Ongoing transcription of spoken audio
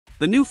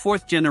The new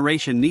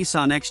 4th-generation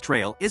Nissan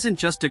X-Trail isn't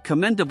just a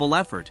commendable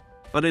effort,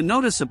 but a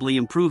noticeably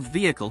improved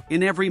vehicle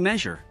in every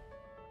measure.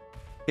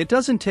 It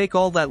doesn't take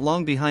all that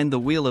long behind the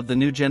wheel of the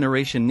new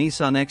generation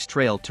Nissan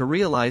X-Trail to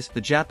realize the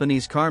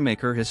Japanese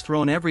carmaker has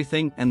thrown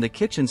everything and the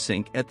kitchen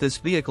sink at this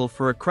vehicle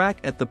for a crack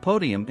at the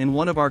podium in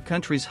one of our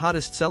country's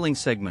hottest selling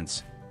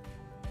segments.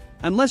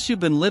 Unless you've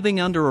been living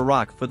under a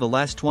rock for the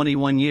last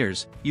 21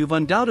 years, you've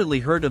undoubtedly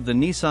heard of the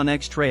Nissan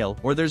X-Trail,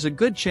 or there's a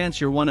good chance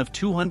you're one of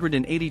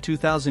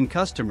 282,000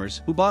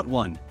 customers who bought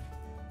one.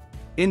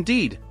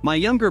 Indeed, my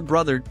younger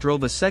brother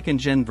drove a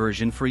second-gen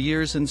version for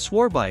years and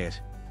swore by it.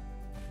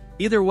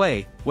 Either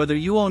way, whether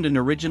you owned an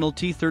original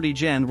T30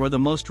 Gen or the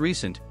most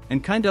recent,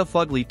 and kind of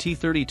ugly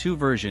T32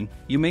 version,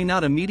 you may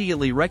not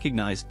immediately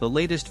recognize the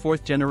latest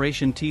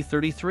 4th-generation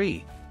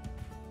T33.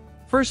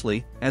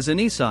 Firstly, as a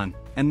Nissan,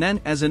 and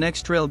then as an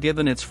X-Trail,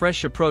 given its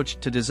fresh approach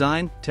to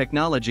design,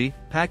 technology,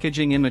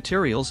 packaging and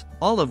materials,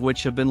 all of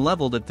which have been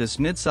leveled at this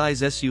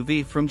mid-size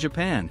SUV from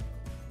Japan.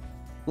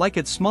 Like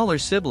its smaller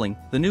sibling,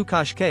 the new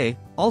Qashqai,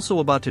 also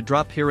about to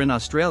drop here in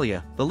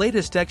Australia, the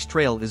latest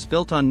X-Trail is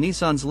built on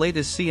Nissan's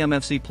latest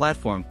CMFC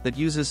platform that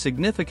uses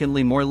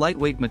significantly more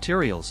lightweight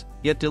materials,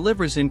 yet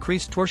delivers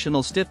increased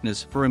torsional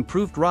stiffness for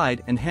improved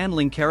ride and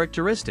handling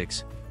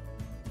characteristics.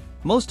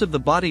 Most of the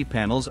body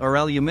panels are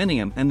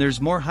aluminium and there's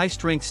more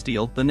high-strength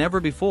steel than ever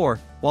before,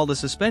 while the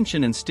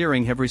suspension and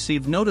steering have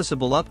received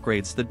noticeable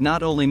upgrades that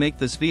not only make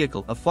this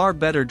vehicle a far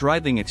better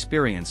driving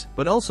experience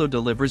but also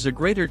delivers a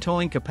greater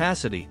towing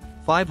capacity,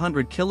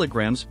 500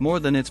 kilograms more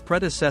than its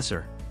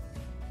predecessor.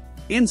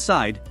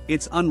 Inside,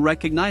 it's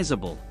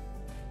unrecognizable.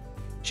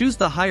 Choose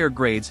the higher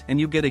grades and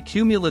you get a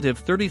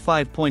cumulative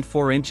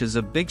 35.4 inches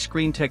of big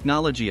screen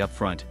technology up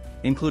front,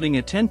 including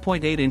a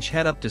 10.8-inch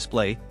head-up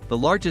display, the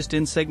largest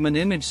in-segment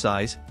image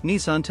size,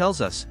 Nissan tells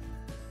us.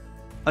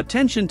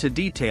 Attention to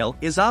detail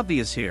is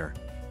obvious here.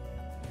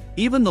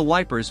 Even the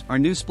wipers are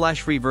new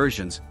splash-free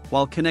versions,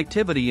 while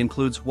connectivity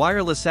includes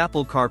wireless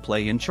Apple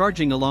CarPlay and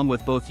charging along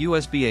with both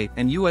USB-A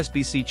and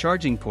USB-C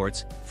charging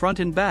ports, front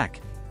and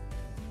back.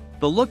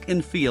 The look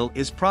and feel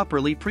is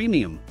properly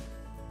premium.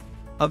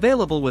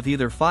 Available with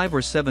either 5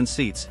 or 7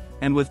 seats,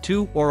 and with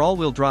 2 or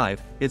all-wheel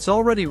drive, it's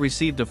already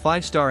received a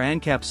 5-star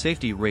ANCAP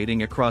safety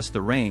rating across the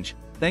range,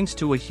 thanks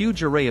to a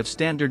huge array of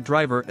standard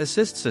driver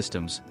assist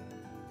systems.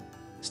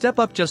 Step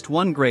up just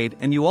one grade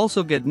and you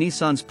also get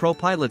Nissan's Pro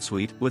Pilot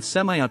Suite with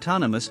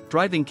semi-autonomous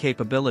driving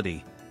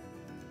capability.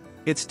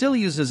 It still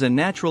uses a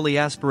naturally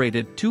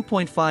aspirated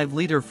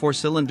 2.5-liter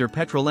 4-cylinder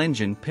petrol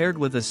engine paired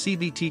with a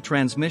CVT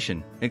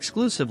transmission,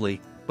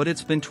 exclusively, but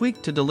it's been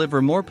tweaked to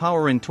deliver more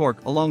power and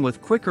torque along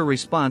with quicker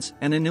response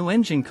and a new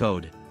engine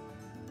code.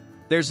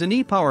 There's an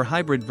e-Power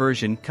hybrid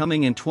version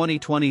coming in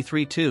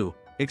 2023 too,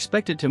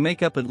 expected to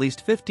make up at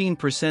least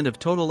 15% of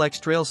total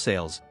X-Trail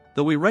sales,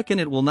 though we reckon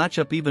it will notch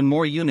up even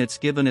more units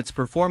given its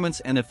performance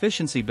and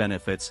efficiency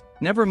benefits,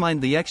 never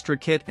mind the extra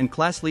kit and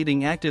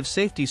class-leading active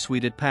safety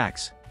suite it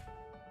packs.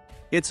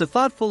 It's a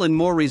thoughtful and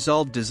more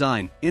resolved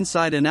design,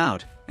 inside and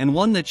out, and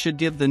one that should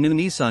give the new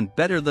Nissan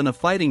better than a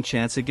fighting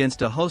chance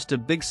against a host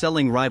of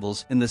big-selling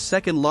rivals in the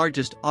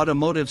second-largest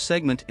automotive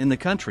segment in the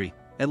country,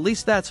 at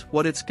least that's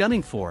what it's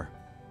gunning for.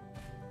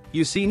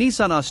 You see,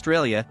 Nissan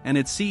Australia and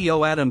its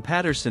CEO Adam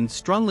Patterson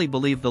strongly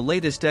believe the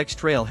latest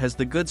X-Trail has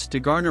the goods to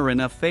garner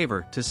enough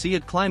favor to see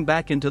it climb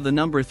back into the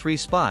number 3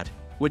 spot,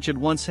 which it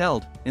once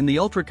held, in the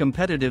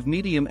ultra-competitive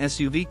medium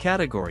SUV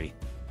category.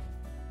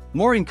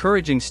 More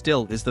encouraging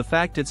still is the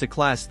fact it's a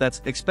class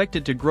that's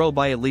expected to grow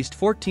by at least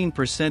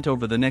 14%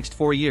 over the next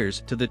 4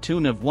 years to the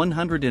tune of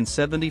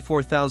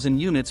 174,000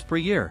 units per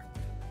year.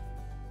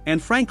 And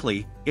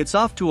frankly, it's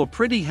off to a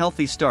pretty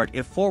healthy start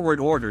if forward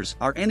orders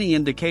are any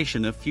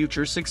indication of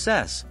future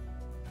success.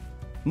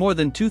 More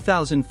than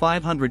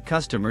 2,500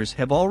 customers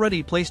have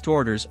already placed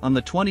orders on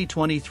the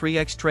 2023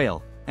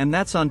 X-Trail, and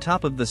that's on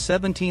top of the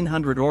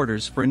 1,700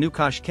 orders for new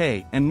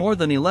Qashqai and more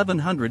than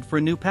 1,100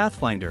 for new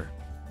Pathfinder.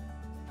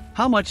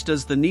 How much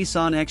does the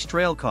Nissan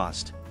X-Trail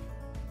cost?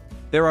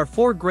 There are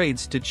 4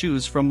 grades to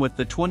choose from with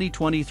the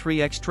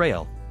 2023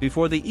 X-Trail,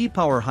 before the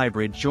e-Power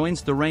hybrid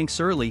joins the ranks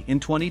early in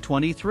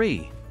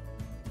 2023.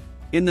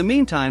 In the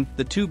meantime,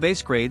 the 2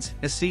 base grades,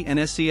 SC and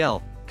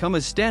SCL, come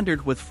as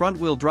standard with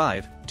front-wheel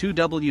drive, 2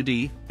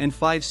 WD, and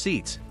 5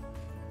 seats.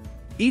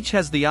 Each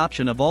has the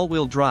option of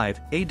all-wheel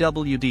drive,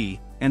 AWD,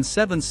 and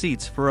 7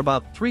 seats for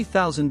about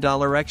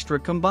 $3,000 extra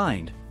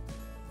combined.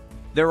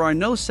 There are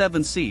no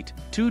 7-seat,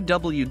 2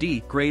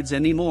 WD grades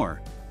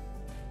anymore.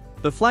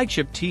 The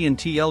flagship T and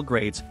TL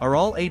grades are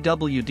all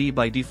AWD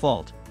by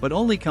default, but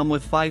only come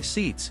with 5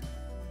 seats.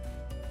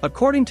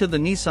 According to the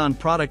Nissan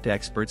product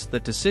experts,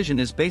 that decision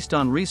is based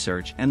on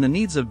research and the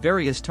needs of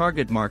various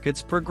target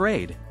markets per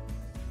grade.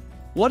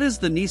 What is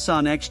the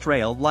Nissan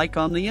X-Trail like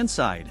on the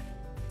inside?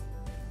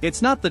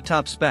 It's not the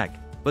top spec,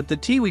 but the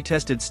T we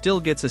tested still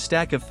gets a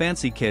stack of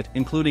fancy kit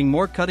including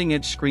more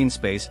cutting-edge screen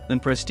space than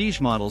prestige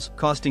models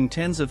costing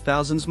tens of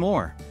thousands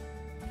more.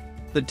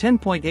 The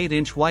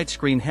 10.8-inch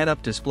widescreen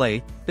head-up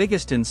display,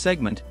 biggest in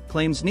segment,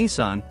 claims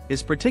Nissan,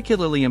 is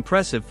particularly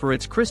impressive for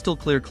its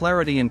crystal-clear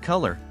clarity and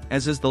color,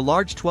 as is the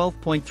large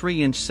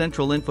 12.3-inch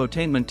central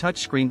infotainment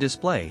touchscreen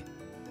display.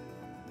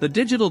 The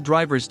digital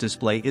driver's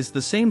display is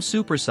the same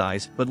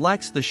supersize but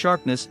lacks the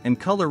sharpness and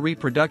color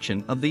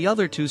reproduction of the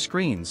other two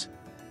screens.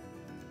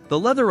 The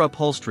leather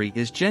upholstery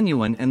is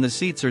genuine and the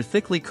seats are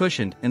thickly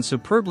cushioned and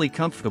superbly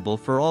comfortable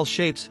for all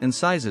shapes and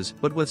sizes,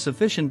 but with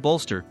sufficient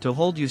bolster to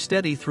hold you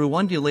steady through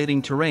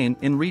undulating terrain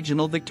in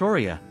regional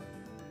Victoria.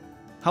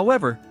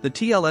 However, the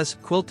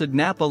TLS quilted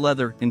Napa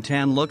leather in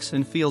tan looks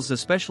and feels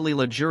especially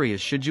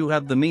luxurious should you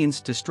have the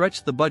means to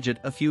stretch the budget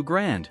a few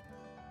grand.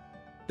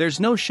 There's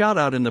no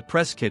shout-out in the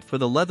press kit for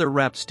the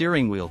leather-wrapped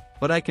steering wheel,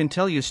 but I can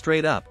tell you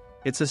straight up,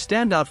 it's a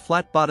standout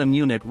flat-bottom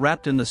unit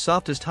wrapped in the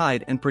softest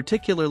hide and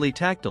particularly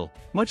tactile,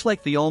 much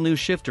like the all-new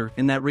shifter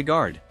in that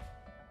regard.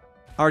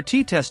 Our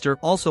T-tester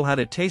also had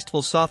a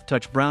tasteful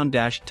soft-touch brown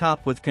dash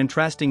top with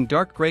contrasting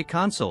dark gray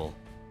console.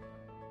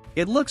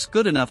 It looks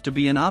good enough to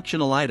be an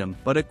optional item,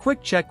 but a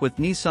quick check with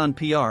Nissan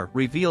PR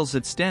reveals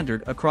it's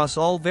standard across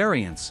all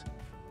variants.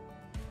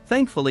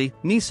 Thankfully,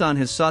 Nissan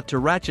has sought to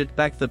ratchet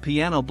back the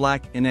piano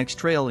black in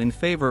X-Trail in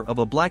favor of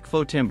a black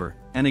faux timber,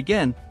 and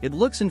again, it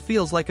looks and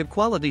feels like a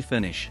quality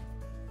finish.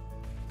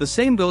 The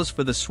same goes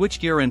for the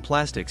switchgear and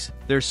plastics,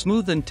 they're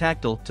smooth and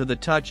tactile to the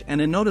touch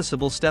and a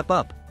noticeable step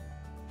up.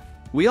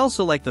 We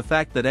also like the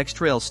fact that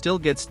X-Trail still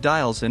gets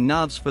dials and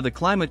knobs for the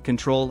climate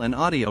control and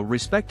audio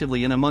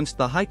respectively in amongst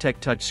the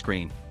high-tech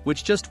touchscreen,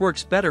 which just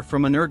works better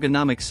from an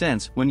ergonomic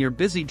sense when you're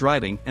busy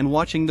driving and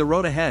watching the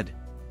road ahead.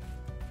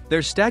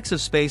 There's stacks of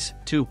space,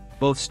 too,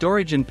 both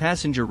storage and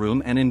passenger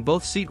room and in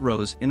both seat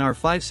rows in our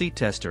 5-seat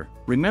tester,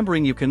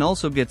 remembering you can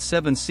also get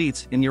 7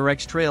 seats in your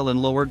X-Trail and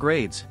lower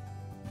grades.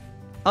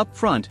 Up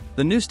front,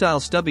 the new-style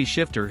stubby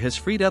shifter has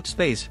freed up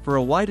space for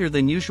a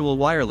wider-than-usual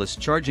wireless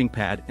charging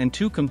pad and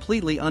 2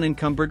 completely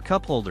unencumbered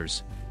cup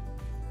holders.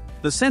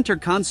 The center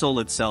console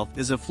itself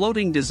is a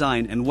floating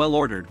design and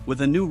well-ordered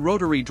with a new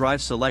rotary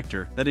drive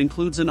selector that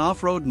includes an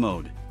off-road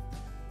mode.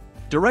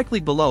 Directly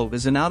below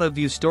is an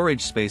out-of-view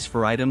storage space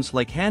for items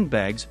like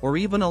handbags or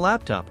even a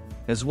laptop,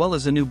 as well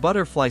as a new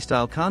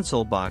butterfly-style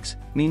console box,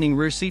 meaning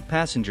rear-seat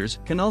passengers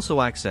can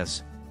also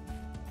access.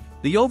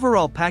 The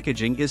overall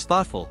packaging is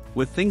thoughtful,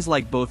 with things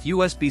like both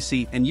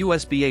USB-C and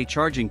USB-A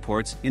charging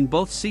ports in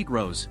both seat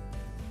rows.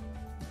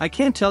 I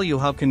can't tell you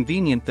how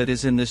convenient that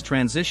is in this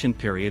transition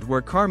period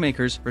where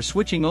carmakers are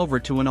switching over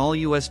to an all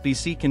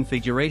USB-C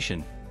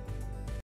configuration,